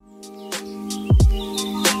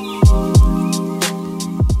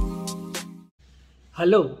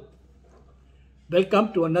Hello,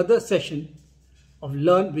 welcome to another session of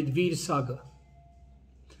Learn with Veer Sagar.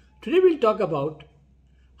 Today we'll talk about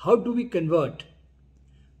how do we convert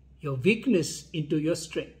your weakness into your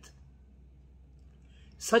strength,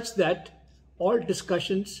 such that all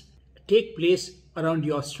discussions take place around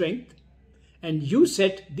your strength and you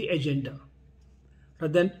set the agenda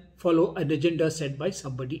rather than follow an agenda set by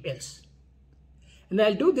somebody else. And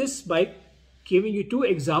I'll do this by giving you two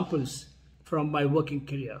examples from my working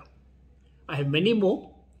career. I have many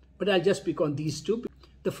more, but I'll just pick on these two.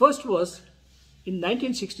 The first was in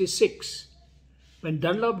 1966 when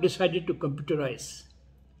Dunlop decided to computerize,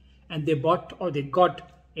 and they got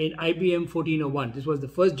an IBM 1401. This was the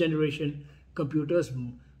first generation computers.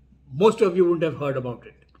 Most of you wouldn't have heard about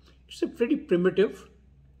it. It's a pretty primitive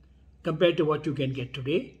compared to what you can get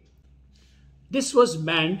today. This was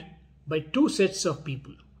manned by two sets of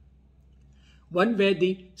people. One were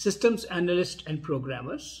the systems analysts and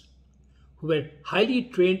programmers, who were highly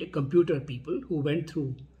trained computer people who went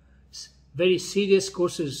through very serious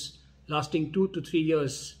courses lasting 2 to 3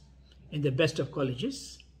 years in the best of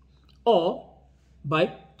colleges, or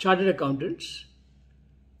by chartered accountants,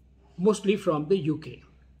 mostly from the UK.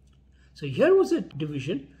 So here was a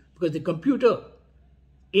division, because the computer,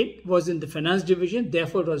 it was in the finance division,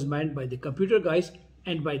 therefore it was manned by the computer guys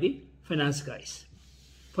and by the finance guys.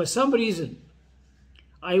 For some reason,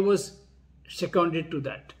 I was seconded to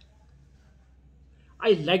that.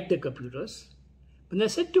 I liked the computers, but I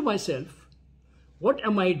said to myself, what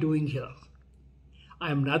am I doing here?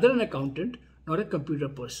 I am neither an accountant nor a computer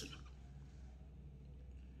person.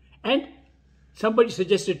 And somebody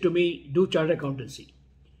suggested to me, do chartered accountancy.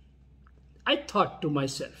 I thought to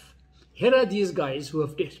myself, here are these guys who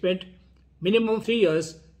have spent minimum 3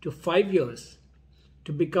 years to 5 years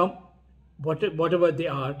to become whatever they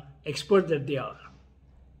are, expert that they are.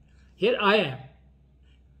 Here I am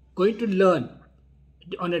going to learn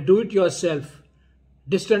on a do-it-yourself,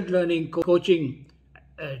 distant learning, coaching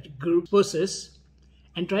group process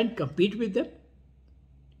and try and compete with them.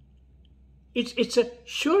 It's a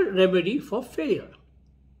sure remedy for failure.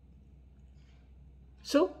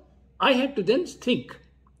 So I had to then think,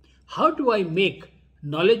 how do I make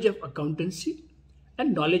knowledge of accountancy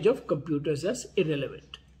and knowledge of computers as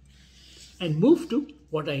irrelevant and move to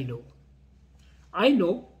what I know. I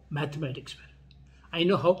know mathematics well. I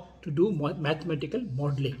know how to do mathematical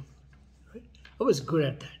modeling. Right? I was good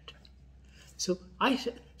at that.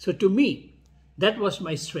 So to me, that was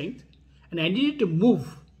my strength, and I needed to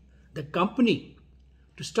move the company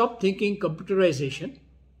to stop thinking computerization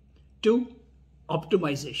to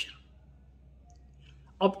optimization.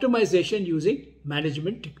 Optimization using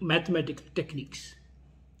mathematical techniques.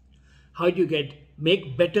 How do you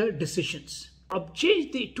make better decisions?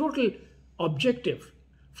 Change the total objective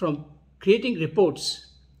from creating reports,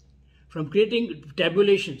 from creating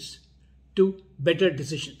tabulations to better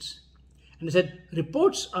decisions. And I said,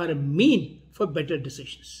 reports are a mean for better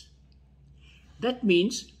decisions. That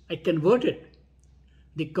means I converted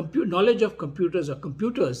the knowledge of computers or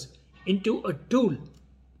computers into a tool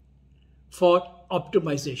for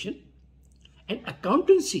optimization, and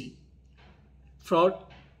accountancy for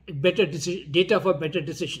better data for better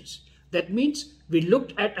decisions. That means we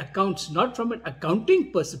looked at accounts not from an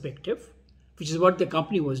accounting perspective, which is what the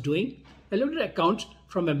company was doing. I looked at accounts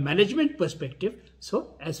from a management perspective,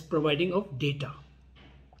 so as providing of data.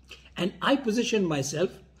 And I position myself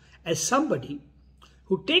as somebody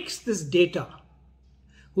who takes this data,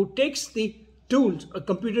 who takes the tools, a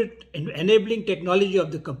computer enabling technology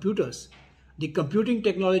of the computers, the computing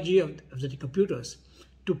technology of the computers,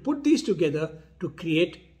 to put these together to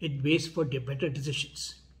create a base for better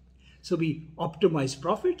decisions. So we optimize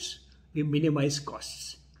profits, we minimize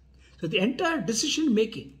costs. So the entire decision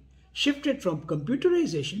making shifted from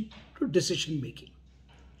computerization to decision making.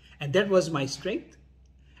 And that was my strength.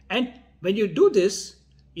 And when you do this,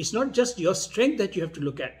 it's not just your strength that you have to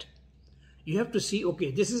look at. You have to see, okay,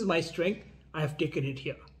 this is my strength, I have taken it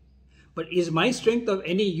here. But is my strength of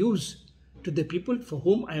any use to the people for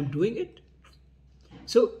whom I am doing it?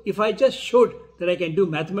 So if I just showed that I can do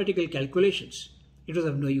mathematical calculations, it was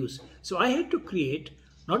of no use. So I had to create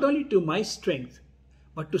not only to my strength,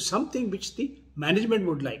 but to something which the management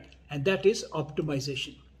would like, and that is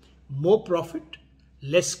optimization. More profit,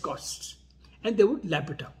 less costs, and they would lap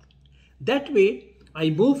it up. That way,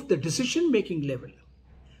 I moved the decision-making level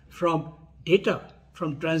from data,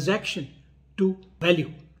 from transaction to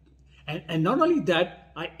value. And not only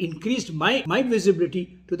that, I increased my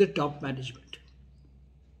visibility to the top management.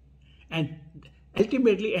 And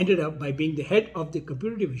ultimately ended up by being the head of the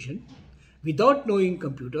computer division without knowing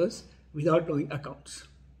computers, without knowing accounts.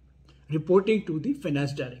 reporting to the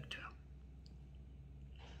finance director.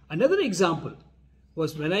 Another example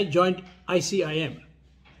was when I joined ICIM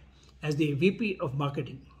as the VP of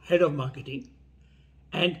marketing, head of marketing,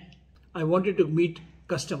 and I wanted to meet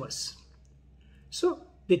customers. So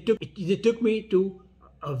they took me to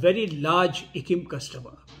a very large ICIM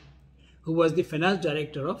customer who was the finance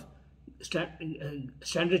director of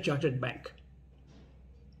Standard Chartered Bank.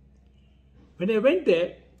 When I went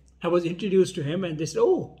there, I was introduced to him and they said,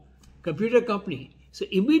 "Oh, computer company." So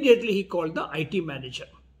immediately he called the IT manager.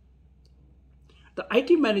 The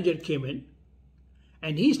IT manager came in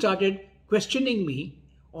and he started questioning me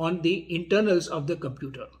on the internals of the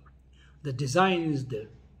computer, the designs, the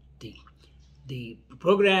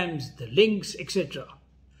programs, the links, etc.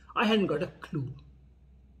 I hadn't got a clue.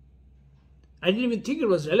 I didn't even think it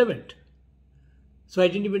was relevant. So I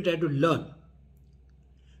didn't even try to learn.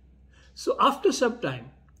 So after some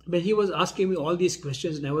time, when he was asking me all these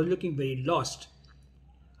questions and I was looking very lost,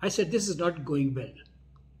 I said, "This is not going well.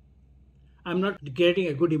 I'm not getting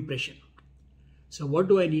a good impression. So what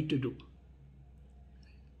do I need to do?"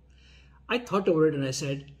 I thought over it and I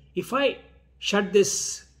said, if I shut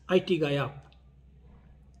this IT guy up,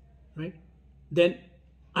 right, then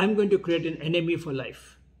I'm going to create an enemy for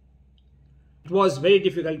life. It was very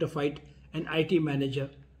difficult to fight an IT manager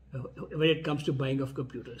when it comes to buying of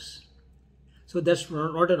computers. So that's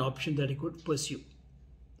not an option that I could pursue.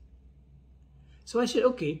 So I said,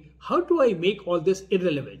 okay, how do I make all this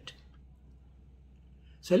irrelevant?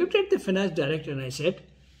 So I looked at the finance director and I said,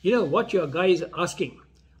 you know, what your guy is asking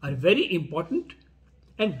are very important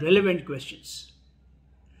and relevant questions.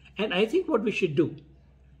 And I think what we should do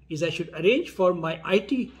is I should arrange for my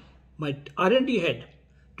R&D head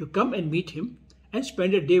to come and meet him and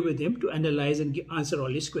spend a day with him to analyze and answer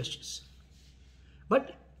all his questions.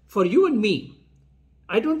 But for you and me,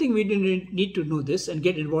 I don't think we need to know this and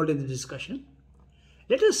get involved in the discussion.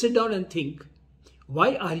 Let us sit down and think,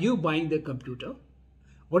 why are you buying the computer?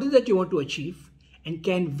 What is that you want to achieve? And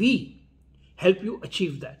can we help you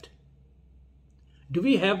achieve that? Do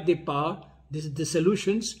we have the power, the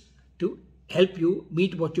solutions to help you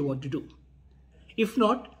meet what you want to do? If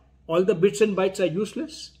not, all the bits and bytes are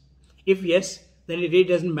useless. If yes, then it really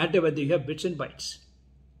doesn't matter whether you have bits and bytes.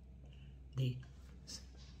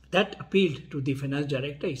 That appealed to the finance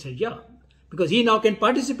director. He said, yeah, because he now can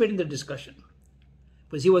participate in the discussion.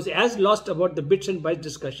 Because he was as lost about the bits and bytes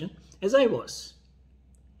discussion as I was.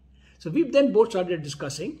 So we then both started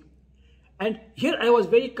discussing. And here I was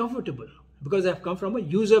very comfortable because I've come from a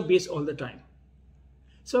user base all the time.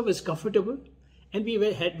 So I was comfortable and we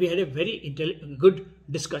had a very good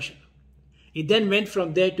discussion. He then went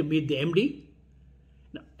from there to meet the MD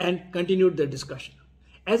and continued the discussion.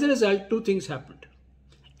 As a result, two things happened.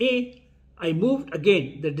 A, I moved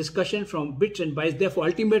again the discussion from bits and bytes. Therefore,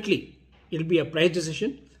 ultimately, it will be a price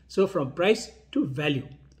decision. So from price to value,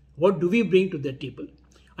 what do we bring to the table?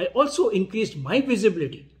 I also increased my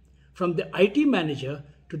visibility from the IT manager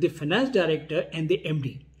to the finance director and the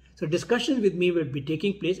MD. So discussions with me will be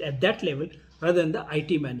taking place at that level rather than the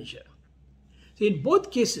IT manager. So in both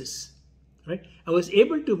cases, right, I was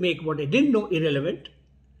able to make what I didn't know irrelevant,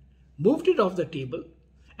 moved it off the table,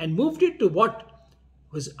 and moved it to what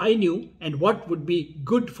was I knew and what would be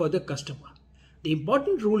good for the customer. The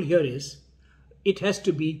important rule here is it has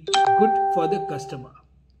to be good for the customer.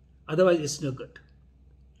 Otherwise, it's no good.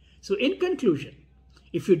 So in conclusion,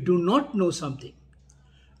 if you do not know something,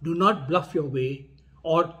 do not bluff your way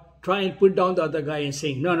or try and put down the other guy and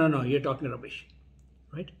saying, no, you're talking rubbish,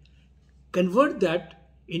 right? Convert that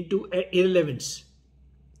into irrelevance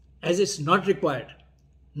as it's not required,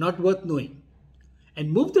 not worth knowing,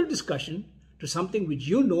 and move the discussion to something which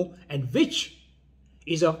you know and which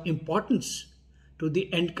is of importance to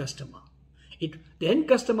the end customer. The end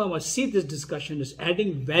customer must see this discussion as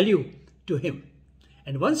adding value to him.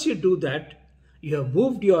 And once you do that, you have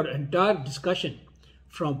moved your entire discussion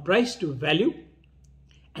from price to value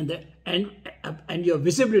and your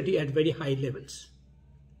visibility at very high levels.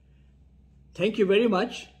 Thank you very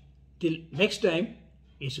much. Till next time,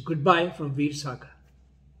 it's goodbye from Veer Sagar.